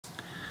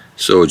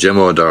So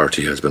Gemma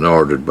O'Doherty has been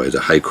ordered by the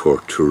High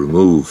Court to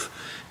remove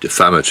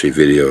defamatory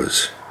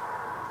videos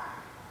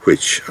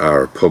which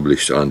are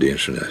published on the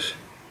internet.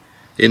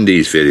 In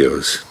these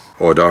videos,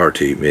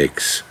 O'Doherty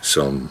makes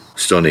some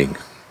stunning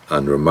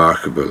and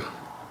remarkable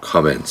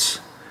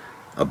comments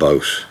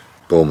about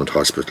Beaumont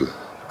Hospital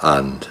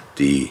and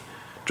the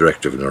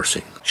Director of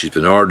Nursing. She's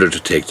been ordered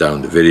to take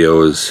down the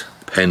videos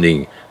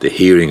pending the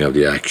hearing of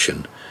the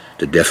action,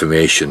 the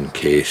defamation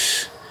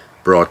case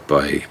brought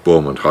by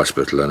Beaumont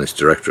Hospital and its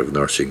Director of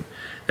Nursing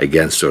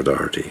against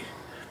O'Doherty.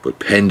 But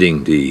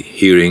pending the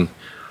hearing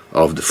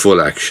of the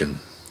full action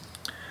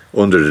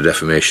under the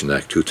Defamation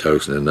Act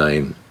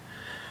 2009,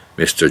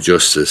 Mr.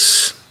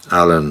 Justice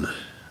Allen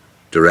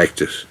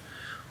directed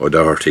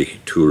O'Doherty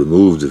to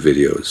remove the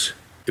videos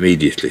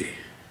immediately,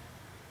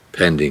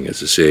 pending,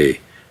 as I say,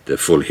 the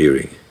full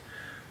hearing.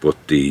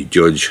 But the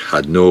judge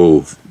had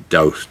no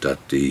doubt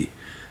that the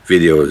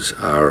videos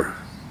are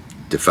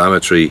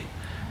defamatory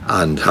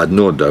and had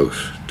no doubt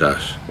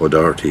that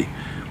O'Doherty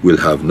will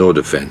have no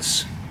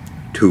defence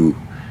to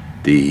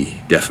the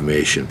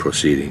defamation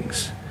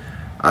proceedings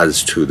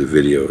as to the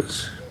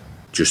videos.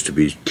 Just to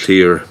be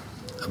clear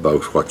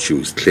about what she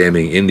was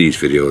claiming in these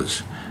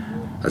videos,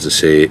 as I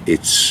say,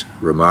 it's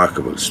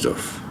remarkable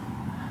stuff,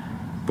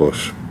 but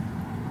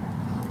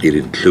it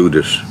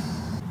included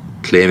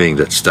claiming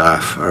that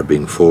staff are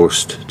being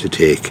forced to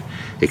take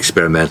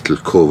experimental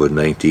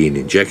COVID-19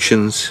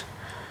 injections,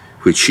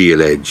 which she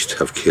alleged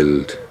have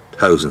killed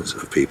thousands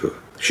of people.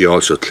 She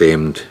also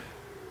claimed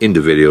in the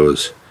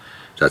videos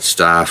that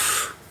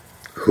staff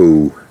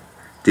who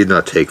did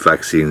not take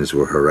vaccines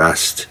were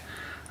harassed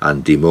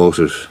and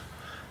demoted,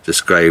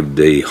 described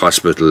the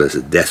hospital as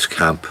a death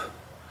camp,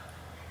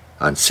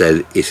 and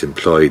said it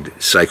employed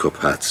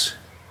psychopaths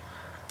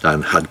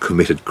and had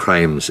committed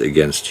crimes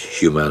against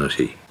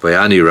humanity. By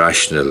any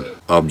rational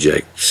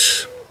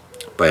objects,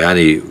 by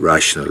any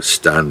rational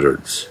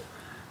standards,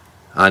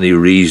 any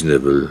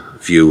reasonable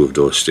view of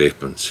those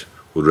statements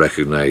would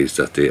recognise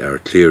that they are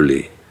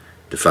clearly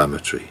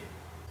defamatory.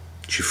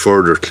 She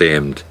further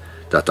claimed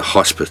that the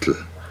hospital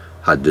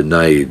had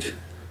denied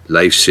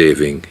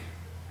life-saving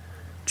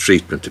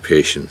treatment to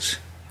patients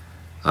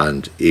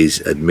and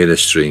is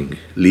administering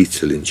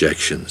lethal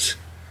injections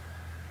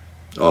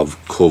of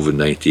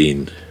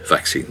COVID-19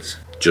 vaccines.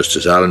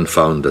 Justice Allen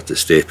found that the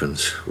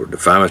statements were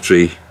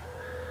defamatory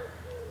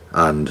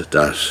and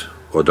that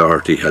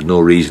O'Doherty had no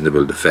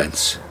reasonable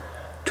defence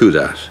to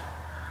that,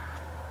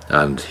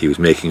 and he was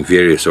making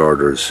various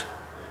orders,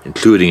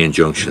 including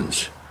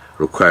injunctions,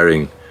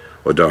 requiring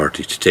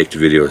O'Doherty to take the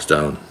videos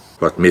down.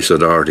 What Miss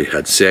O'Doherty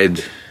had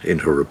said in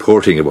her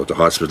reporting about the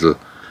hospital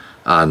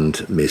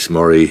and Miss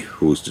Murray,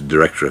 who's the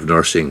Director of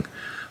Nursing,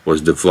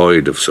 was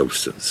devoid of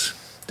substance.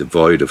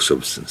 Devoid of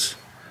substance.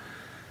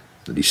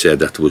 And he said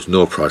that there was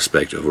no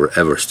prospect of her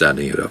ever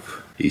standing it up.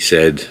 He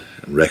said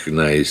and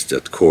recognised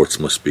that courts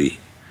must be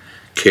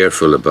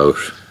careful about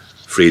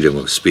freedom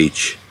of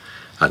speech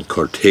and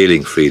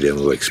curtailing freedom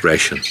of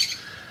expression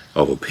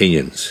of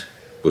opinions,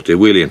 but they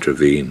will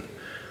intervene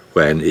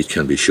when it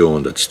can be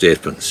shown that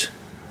statements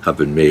have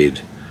been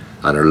made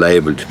and are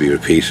liable to be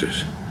repeated,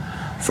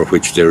 for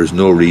which there is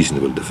no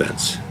reasonable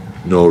defence,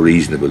 no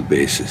reasonable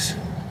basis.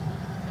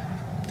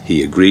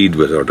 He agreed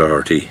with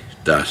O'Doherty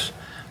that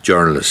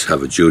journalists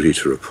have a duty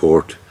to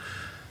report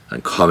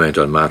and comment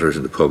on matters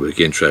in the public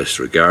interest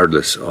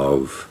regardless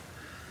of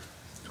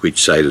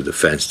which side of the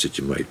fence that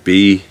you might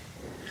be.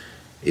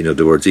 In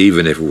other words,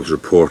 even if it was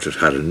reported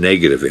had a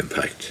negative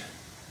impact.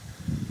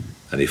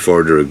 And he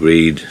further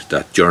agreed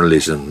that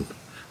journalism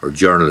or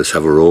journalists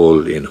have a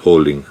role in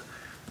holding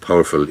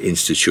powerful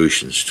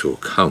institutions to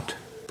account.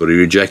 But he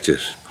rejected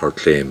her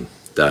claim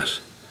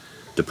that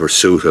the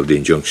pursuit of the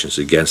injunctions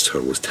against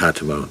her was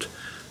tantamount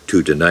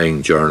to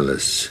denying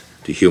journalists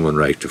the human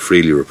right to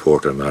freely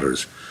report on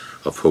matters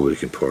of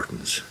public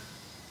importance.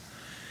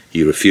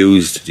 He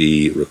refused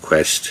the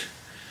request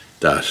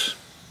that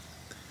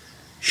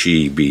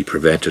she be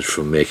prevented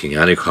from making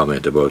any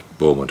comment about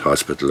Beaumont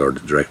Hospital or the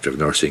Director of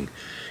Nursing.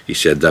 He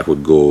said that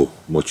would go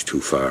much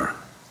too far.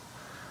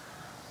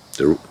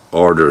 The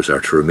orders are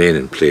to remain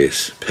in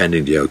place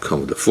pending the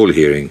outcome of the full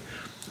hearing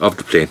of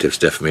the plaintiff's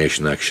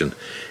defamation action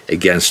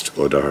against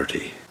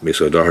O'Doherty.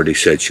 Miss O'Doherty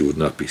said she would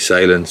not be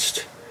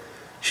silenced.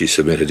 She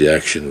submitted the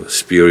action was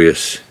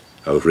spurious,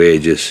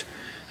 outrageous,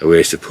 a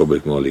waste of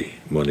public money.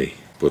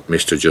 But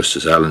Mr.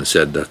 Justice Allen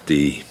said that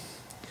the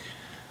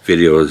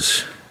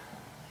videos,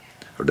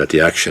 or that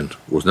the action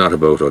was not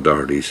about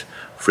O'Doherty's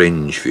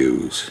fringe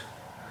views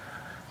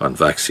on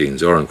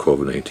vaccines or on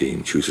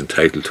COVID-19. She was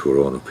entitled to her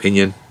own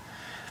opinion,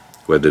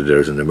 whether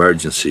there's an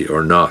emergency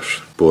or not.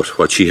 But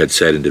what she had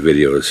said in the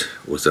videos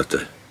was that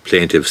the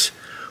plaintiffs,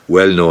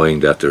 well knowing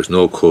that there's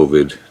no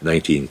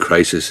COVID-19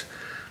 crisis,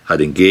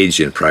 had engaged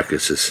in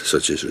practices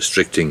such as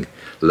restricting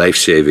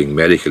life-saving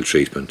medical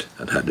treatment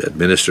and had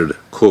administered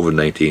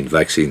COVID-19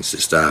 vaccines to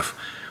staff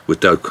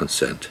without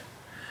consent.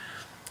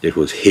 It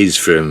was his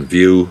firm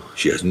view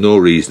she has no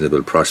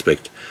reasonable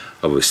prospect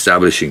of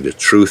establishing the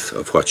truth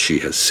of what she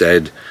has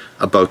said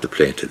about the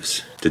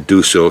plaintiffs. To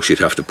do so, she'd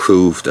have to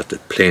prove that the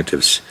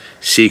plaintiffs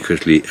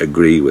secretly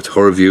agree with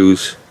her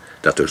views,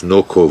 that there's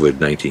no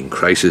COVID-19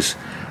 crisis,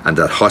 and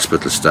that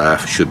hospital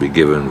staff should be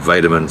given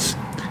vitamins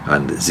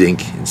and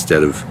zinc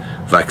instead of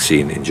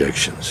vaccine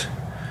injections.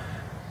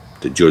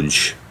 The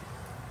judge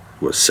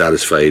was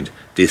satisfied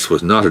this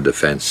was not a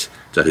defence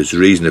that is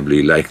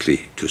reasonably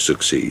likely to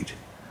succeed,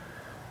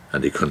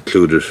 and he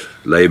concluded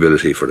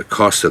liability for the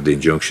cost of the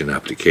injunction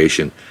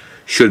application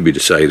should be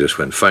decided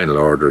when final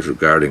orders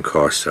regarding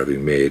costs are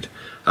being made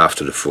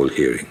after the full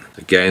hearing.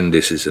 Again,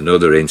 this is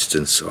another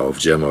instance of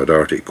Gemma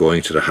O'Doherty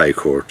going to the High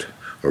Court,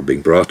 or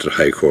being brought to the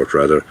High Court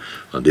rather,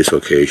 on this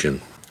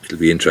occasion. It'll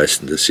be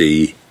interesting to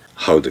see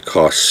how the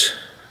costs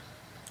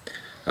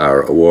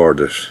are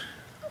awarded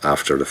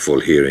after the full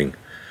hearing,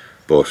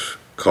 but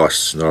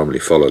costs normally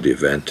follow the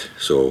event,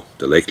 so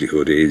the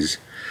likelihood is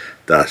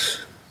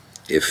that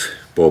if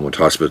Beaumont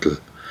Hospital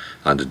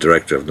and the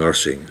Director of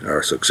Nursing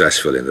are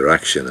successful in their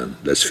action, and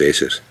let's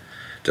face it,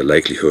 the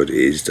likelihood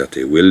is that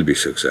they will be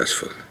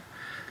successful,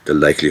 the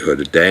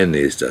likelihood then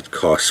is that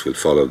costs will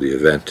follow the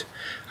event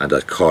and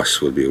that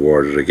costs will be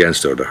awarded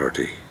against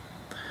O'Doherty.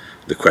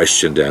 The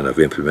question then of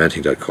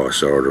implementing that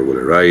cost order will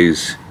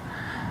arise.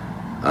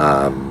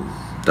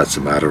 That's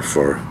a matter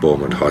for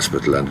Beaumont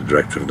Hospital and the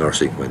Director of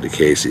Nursing when the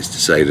case is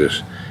decided,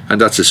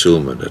 and that's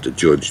assuming that the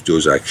judge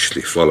does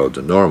actually follow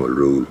the normal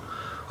rule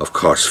of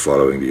costs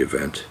following the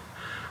event.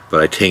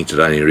 But I think that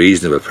any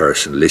reasonable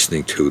person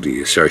listening to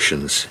the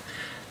assertions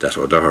that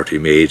O'Doherty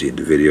made in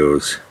the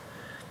videos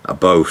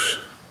about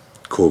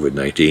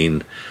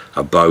COVID-19,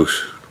 about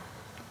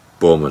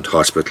Beaumont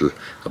Hospital,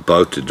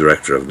 about the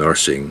Director of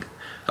Nursing,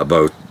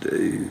 about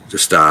the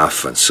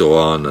staff and so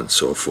on and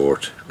so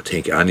forth, I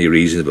think any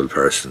reasonable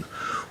person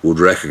would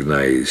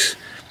recognise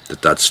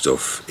that that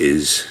stuff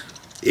is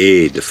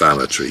A,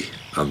 defamatory,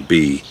 and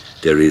B,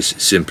 there is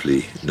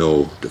simply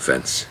no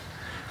defence.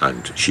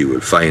 And she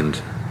will find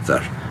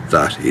that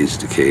that is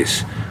the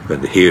case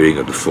when the hearing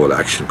of the full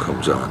action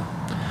comes on.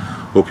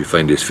 Hope you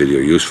find this video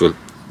useful.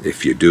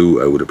 If you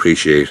do, I would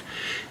appreciate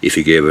if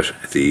you gave it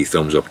the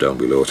thumbs up down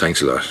below.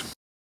 Thanks a lot.